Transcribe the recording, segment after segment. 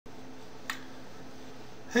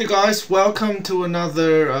Hey guys, welcome to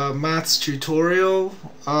another maths tutorial.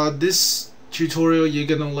 This tutorial you're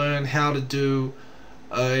gonna learn how to do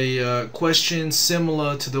a question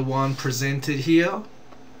similar to the one presented here.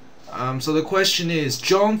 So the question is,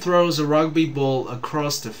 John throws a rugby ball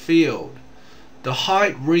across the field. The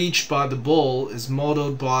height reached by the ball is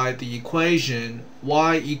modeled by the equation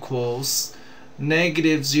y equals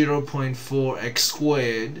negative 0.4x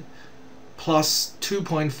squared plus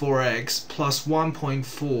 2.4x plus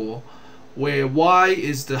 1.4, where y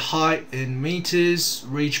is the height in meters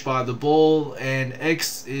reached by the ball and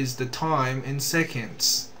x is the time in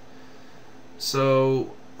seconds.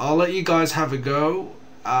 So I'll let you guys have a go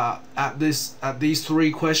at these three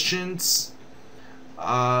questions.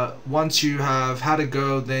 Once you have had a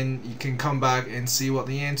go, then you can come back and see what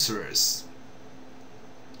the answer is.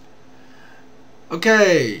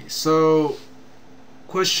 Okay, so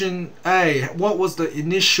question A, what was the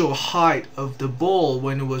initial height of the ball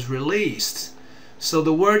when it was released? So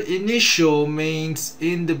the word initial means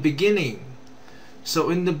in the beginning. So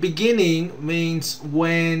in the beginning means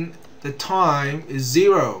when the time is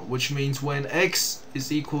 0, which means when x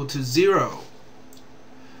is equal to 0.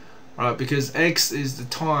 Right, because x is the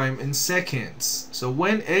time in seconds. So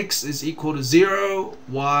when x is equal to 0,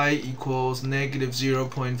 y equals negative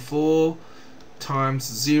 0.4 times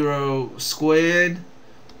 0 squared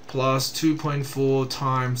plus 2.4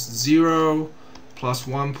 times 0 plus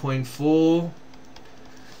 1.4.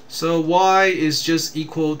 So y is just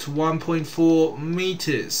equal to 1.4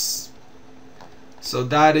 meters. So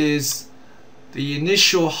that is the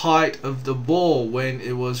initial height of the ball when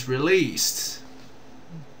it was released.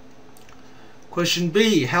 Question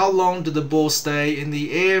B, how long did the ball stay in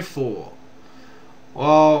the air for?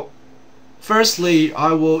 Well, firstly,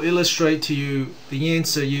 I will illustrate to you the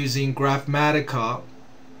answer using Graphmatica.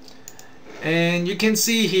 And you can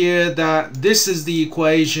see here that this is the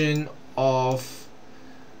equation of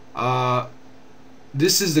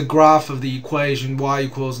this is the graph of the equation y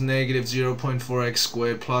equals negative 0.4x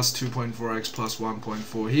squared plus 2.4x plus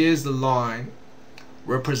 1.4. Here's the line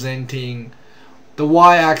representing the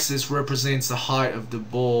y-axis represents the height of the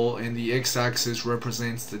ball and the x-axis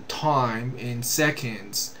represents the time in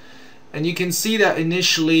seconds. And you can see that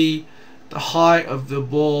initially the height of the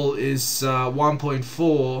ball is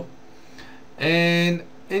 1.4. And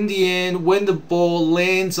in the end, when the ball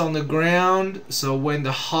lands on the ground, so when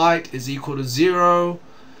the height is equal to 0,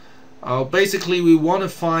 basically we want to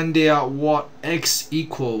find out what x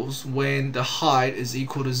equals when the height is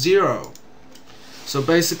equal to 0. So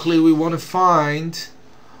basically we want to find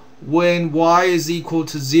when y is equal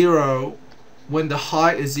to 0, when the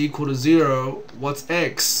height is equal to 0, what's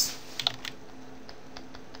x?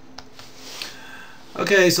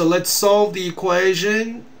 Okay, so let's solve the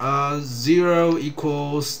equation. 0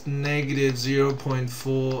 equals negative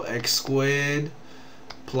 0.4x squared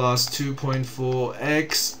plus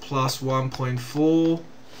 2.4x plus 1.4,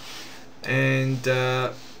 and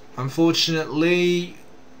unfortunately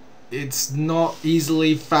it's not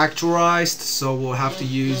easily factorized, so we'll have to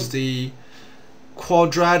use the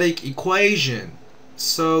quadratic equation.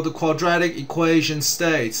 So the quadratic equation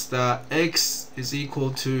states that x is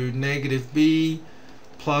equal to negative b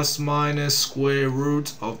plus minus square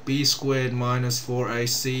root of b squared minus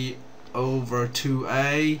 4ac over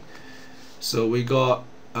 2a. So we got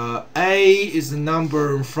a is the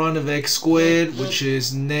number in front of x squared, which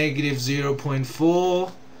is negative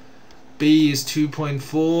 0.4, b is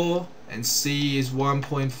 2.4, and c is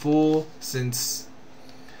 1.4, since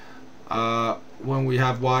when we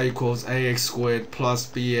have y equals ax squared plus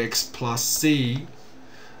bx plus c,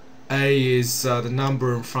 a is the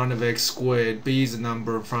number in front of x squared, b is the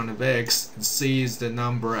number in front of x, and c is the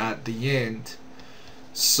number at the end.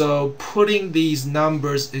 So putting these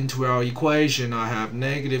numbers into our equation, I have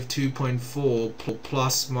negative 2.4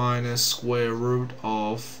 plus minus square root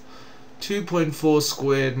of 2.4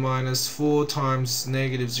 squared minus 4 times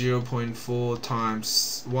negative 0.4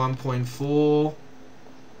 times 1.4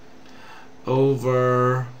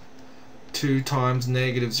 over 2 times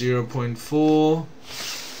negative 0.4.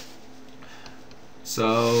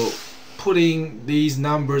 So putting these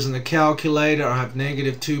numbers in the calculator, I have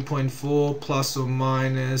negative 2.4 plus or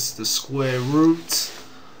minus the square root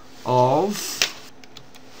of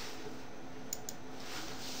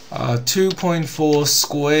 2.4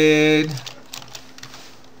 squared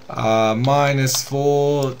minus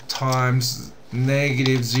 4 times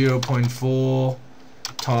negative 0.4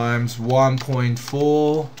 times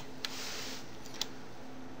 1.4,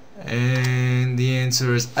 and the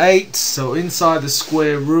answer is 8. So inside the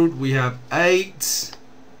square root we have 8.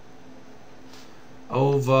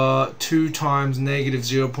 over 2 times negative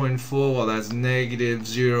 0.4, well, that's negative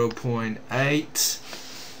 0.8.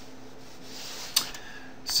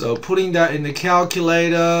 So putting that in the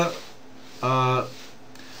calculator,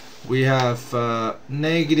 we have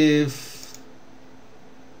negative,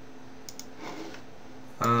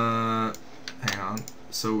 hang on,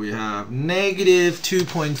 so we have negative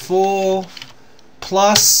 2.4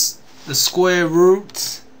 plus the square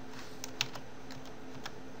root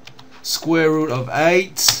of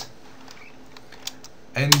 8,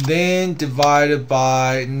 and then divided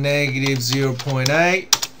by negative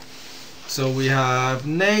 0.8. So we have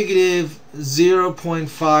negative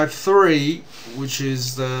 0.53, which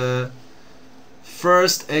is the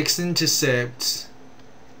first x-intercept,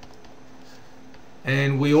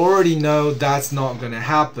 and we already know that's not going to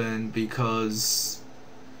happen because,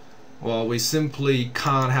 well, we simply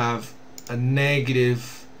can't have a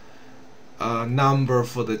negative number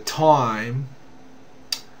for the time,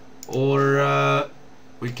 or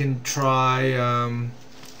we can try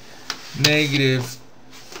negative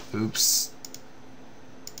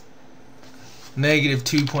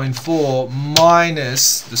 2.4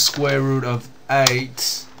 minus the square root of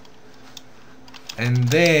 8, and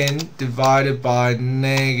then divided by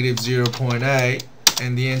negative 0.8,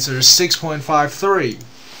 and the answer is 6.53,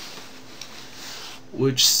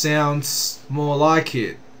 which sounds more like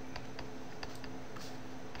it.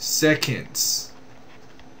 Seconds.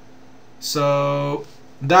 So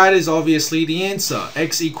that is obviously the answer.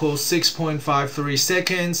 X equals 6.53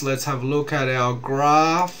 seconds. Let's have a look at our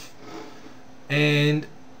graph. And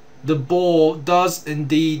the ball does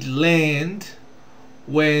indeed land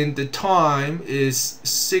when the time is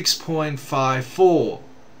 6.54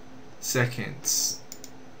 seconds.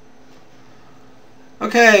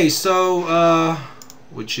 Okay, so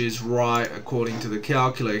which is right according to the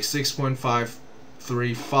calculator,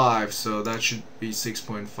 6.535, so that should be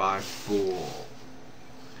 6.54.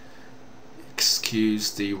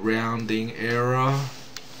 Excuse the rounding error.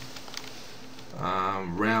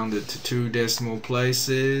 Rounded to 2 decimal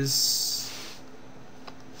places.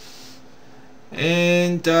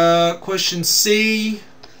 And question C.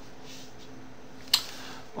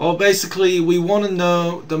 Well, basically we want to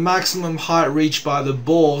know the maximum height reached by the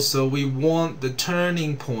ball, so we want the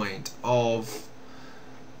turning point of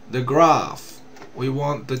the graph. We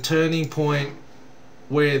want the turning point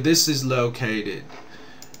where this is located.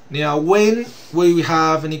 Now, when we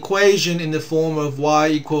have an equation in the form of y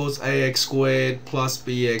equals ax squared plus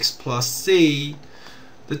bx plus c,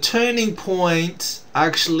 the turning point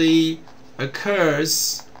actually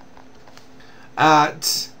occurs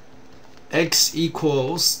at x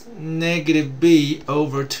equals negative b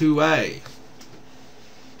over 2a.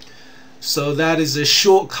 So that is a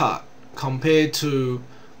shortcut compared to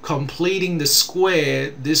completing the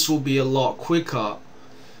square. This will be a lot quicker.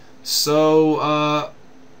 So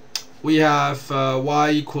we have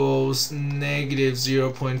y equals negative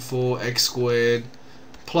 0.4 x squared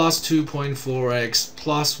plus 2.4x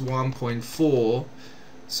plus 1.4.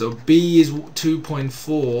 So b is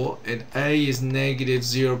 2.4 and a is negative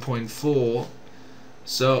 0.4.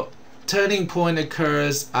 So turning point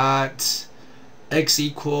occurs at x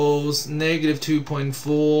equals negative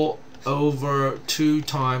 2.4 over 2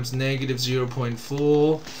 times negative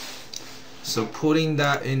 0.4. So putting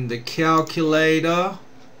that in the calculator,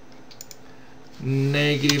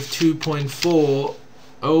 negative 2.4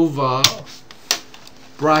 over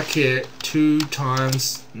bracket 2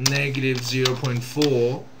 times negative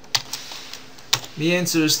 0.4. The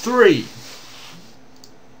answer is 3.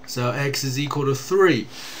 So x is equal to 3.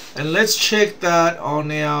 And let's check that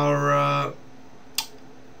on our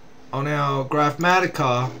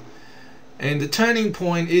Graphmatica. And the turning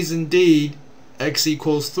point is indeed x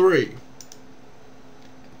equals 3.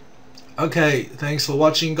 Okay, thanks for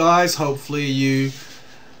watching, guys. Hopefully you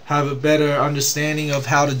have a better understanding of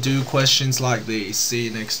how to do questions like these. See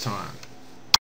you next time.